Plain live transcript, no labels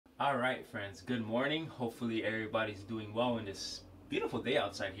Alright friends, good morning. Hopefully everybody's doing well in this beautiful day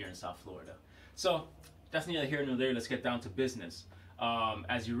outside here in South Florida. So that's neither here nor there. Let's get down to business.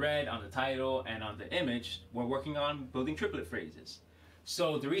 As you read on the title and on the image, we're working on building triplet phrases.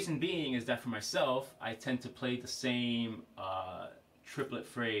 So the reason being is that for myself, I tend to play the same triplet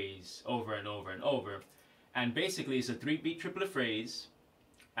phrase over and over and over. And basically it's a 3-beat triplet phrase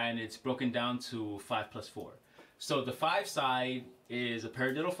and it's broken down to 5 plus 4. So the 5 side is a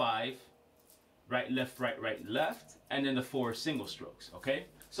paradiddle 5, right, left, left, and then the 4 single strokes, okay?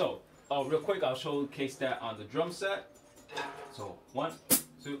 So, real quick, I'll showcase that on the drum set. So, 1,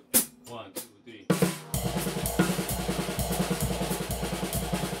 2, 1, 2, 3.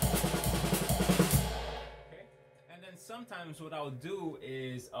 Okay, and then sometimes what I'll do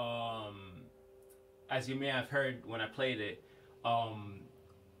is, as you may have heard when I played it, on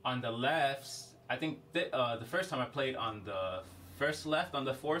the lefts, I think the first time I played on the first left on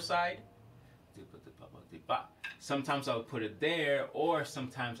the 4 side, sometimes I would put it there, or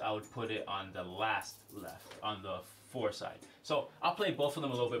sometimes I would put it on the last left on the 4 side. So I'll play both of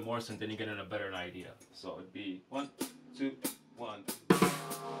them a little bit more so then you get a better idea. So it'd be 1, 2, 1.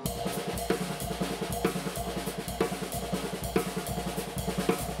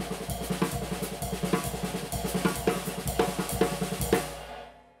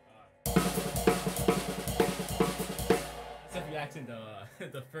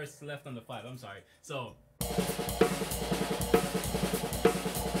 In the first left on the 5, I'm sorry. So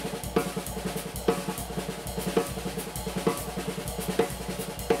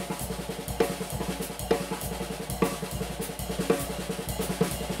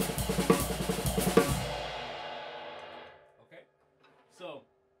okay, so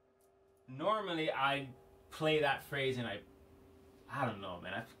normally I play that phrase and I don't know,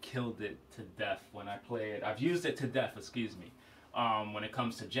 man, I've killed it to death when I play it. I've used it to death, excuse me. When it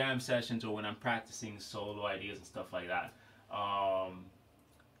comes to jam sessions or when I'm practicing solo ideas and stuff like that.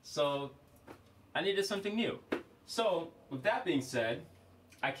 So I needed something new. So with that being said,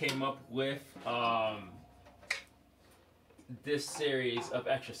 I came up with this series of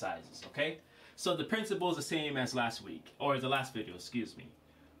exercises, okay? So the principle is the same as last week, or the last video, excuse me.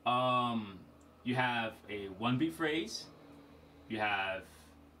 You have a 1-beat phrase, you have,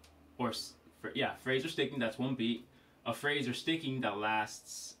 phrase or sticking, that's 1 beat. A phrase or sticking that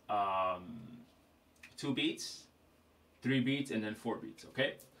lasts 2 beats, 3 beats, and then 4 beats,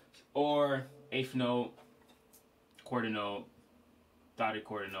 okay? Or 8th note, quarter note, dotted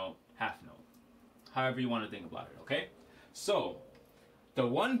quarter note, half note. However you want to think about it, okay? So, the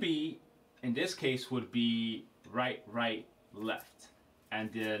 1 beat, in this case, would be right, left.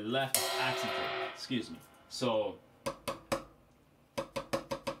 And the left is accented, excuse me. So,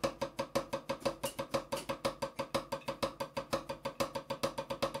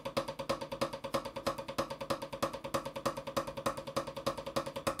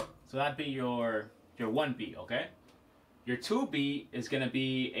 so that'd be your 1 beat, okay? Your 2 beat is gonna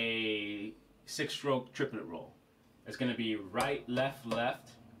be a 6-stroke triplet roll. It's gonna be right, left,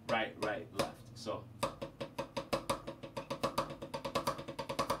 left, right, left. So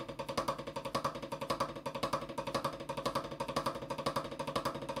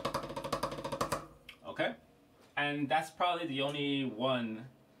okay? And that's probably the only one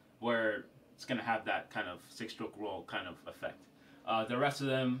where it's gonna have that kind of 6-stroke roll kind of effect. The rest of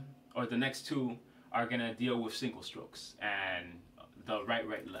them, or the next 2, are gonna deal with single strokes and the right,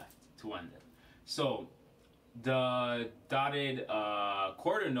 left to end it. So the dotted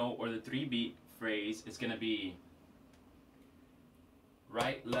quarter note or the 3-beat phrase is gonna be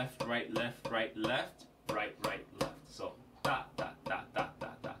right, left, right, left, right, left, right, left. So dot, dot, dot, dot,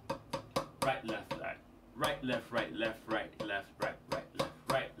 dot, dot. Right, left, left, right, left, right, left, right, left, right, left,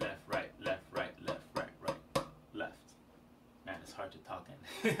 right, left, right, left, right, left, right, left. Man, it's hard to talk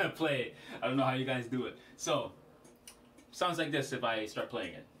and play it. I don't know how you guys do it. So, sounds like this if I start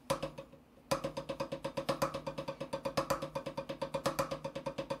playing it.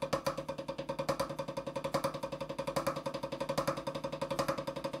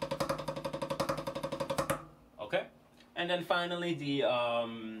 Okay, and then finally the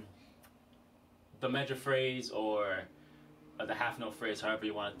measure phrase or the half note phrase, however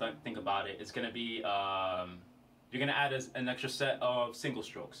you want to think about it. It's gonna be you're gonna add an extra set of single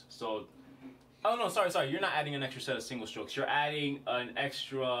strokes. So, oh no, sorry, you're not adding an extra set of single strokes. You're adding an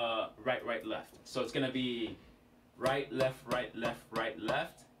extra right, left. So it's gonna be right, left, right, left, right,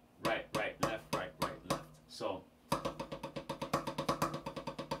 left, right, left, right, left. So.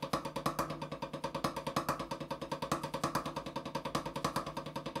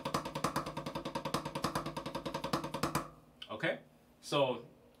 Okay, so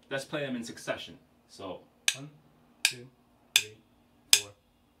let's play them in succession. So 1, 2, 3, 4.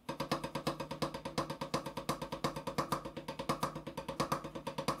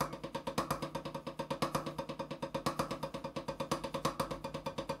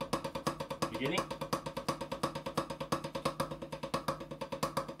 Beginning.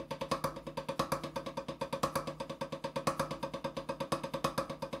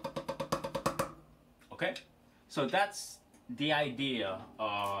 Okay, so that's the idea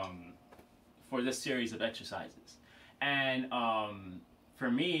for this series of exercises. And for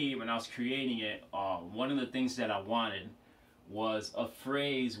me, when I was creating it, one of the things that I wanted was a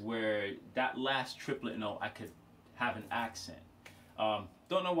phrase where that last triplet note I could have an accent.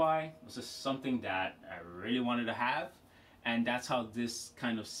 Don't know why, it was just something that I really wanted to have, and that's how this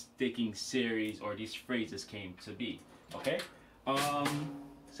kind of sticking series or these phrases came to be. Okay,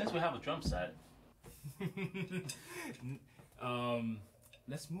 since we have a drum set,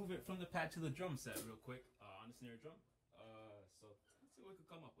 let's move it from the pad to the drum set real quick on the snare drum. So let's see what we can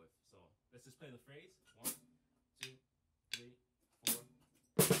come up with. So let's just play the phrase. 1, 2, 3, 4.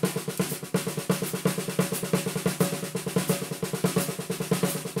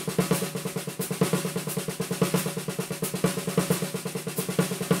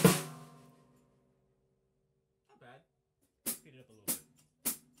 Not bad. Speed it up a little bit.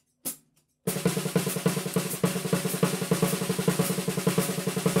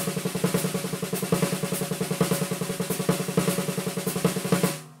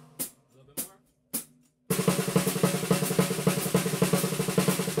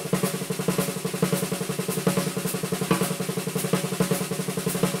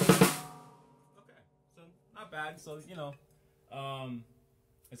 So, you know,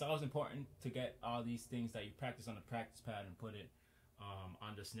 it's always important to get all these things that you practice on the practice pad and put it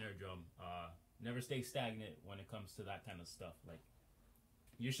on the snare drum. Never stay stagnant when it comes to that kind of stuff. Like,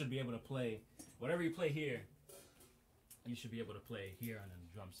 you should be able to play whatever you play here, you should be able to play here on the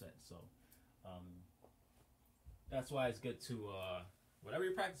drum set. So that's why it's good to whatever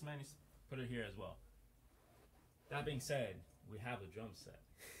you practice, man, you put it here as well. That being said, we have a drum set.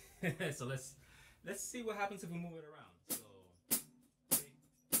 So let's see what happens if we move it around. So 3,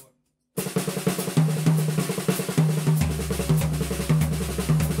 4.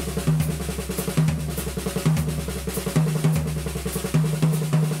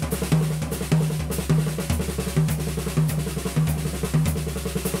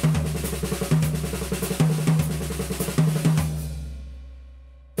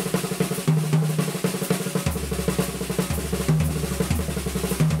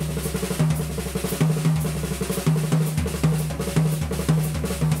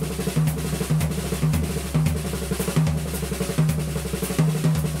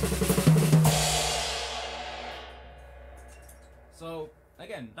 So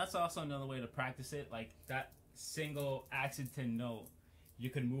again, that's also another way to practice it. Like that single accented note, you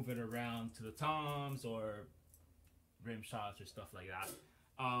can move it around to the toms or rim shots or stuff like that.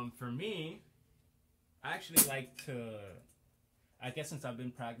 For me, I actually like to, I guess since I've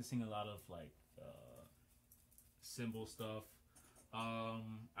been practicing a lot of like cymbal stuff,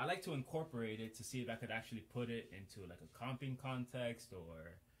 I like to incorporate it to see if I could actually put it into like a comping context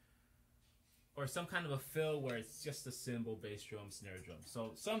or some kind of a fill where it's just a cymbal, bass drum, snare drum.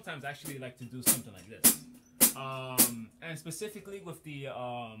 So sometimes I actually like to do something like this. And specifically with the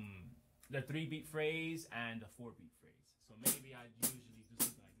 3-beat phrase and the 4-beat phrase. So maybe I'd usually do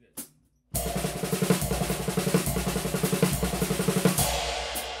something like this.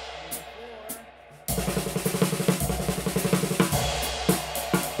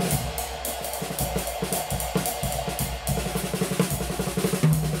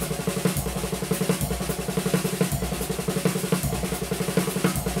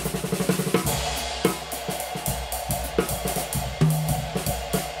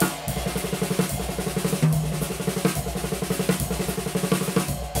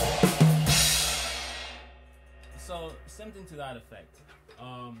 So something to that effect.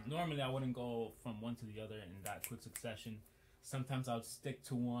 Normally I wouldn't go from one to the other in that quick succession. Sometimes I would stick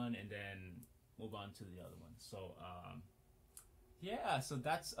to one and then move on to the other one. So yeah, so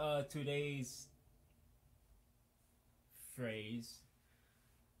that's today's phrase,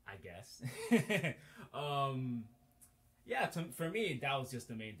 I guess. Yeah, for me that was just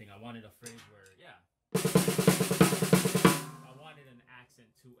the main thing. I wanted a phrase where, yeah, I wanted an accent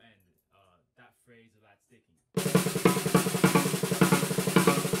to end that phrase of that sticking.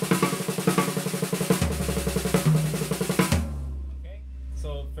 Okay,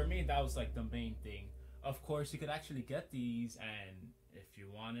 so for me that was like the main thing. Of course, you could actually get these, and if you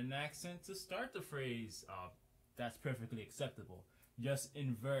want an accent to start the phrase, that's perfectly acceptable. just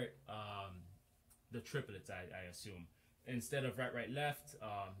invert the triplets, I assume. Instead of right, right, left,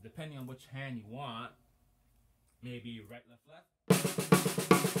 depending on which hand you want, maybe right, left, left.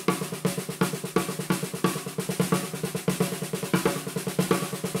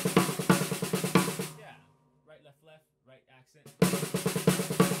 Yeah, right, left, left, right accent.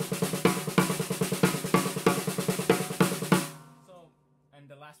 So, and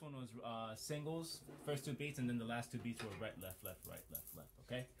the last one was singles, first two beats, and then the last two beats were right, left, left, right, left, left,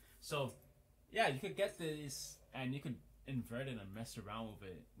 okay? So, yeah, you could get this, and you could invert it and mess around with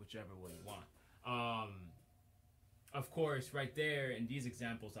it whichever way you want. Of course, right there in these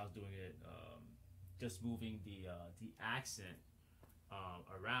examples, I was doing it just moving the accent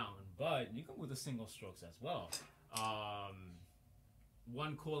around, but you can move the single strokes as well.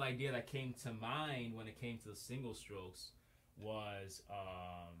 One cool idea that came to mind when it came to the single strokes was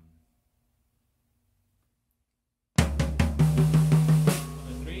the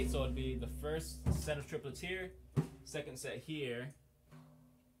three. So it'd be the first set of triplets here, second set here,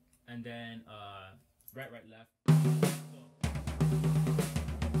 and then right, right, left.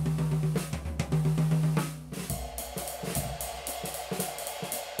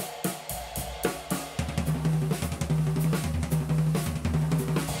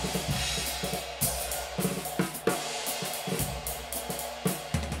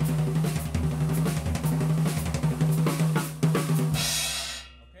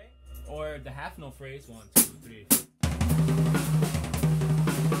 Okay, or the half note phrase, 1, 2, 3.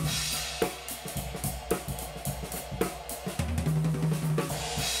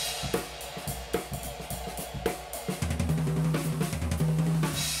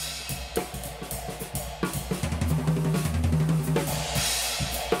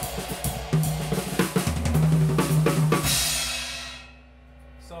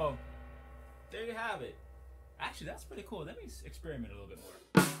 So, there you have it. Actually, that's pretty cool. Let me experiment a little bit more.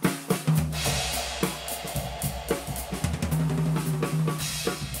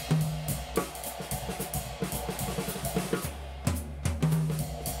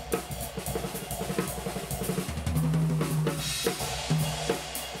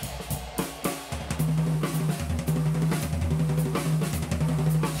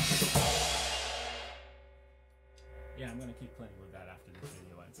 Yeah, I'm gonna keep playing with that after this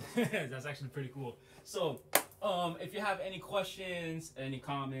video ends. That's actually pretty cool. So, if you have any questions, any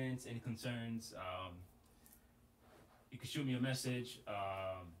comments, any concerns, you can shoot me a message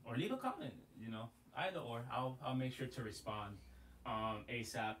or leave a comment. You know, either or. I'll make sure to respond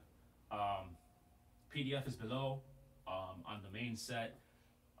ASAP. PDF is below on the main set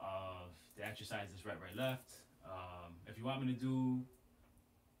of the exercises right, right, left. If you want me to do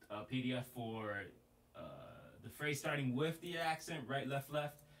a PDF for the phrase starting with the accent, right, left,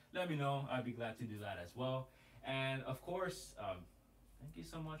 left, let me know. I'd be glad to do that as well. And of course, thank you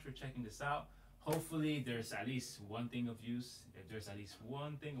so much for checking this out. Hopefully there's at least one thing of use. If there's at least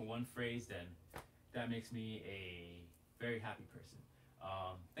one thing or one phrase, then that makes me a very happy person.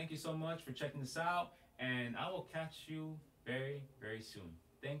 Thank you so much for checking this out, and I will catch you very, very soon.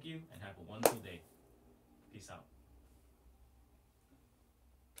 Thank you, and have a wonderful day. Peace out.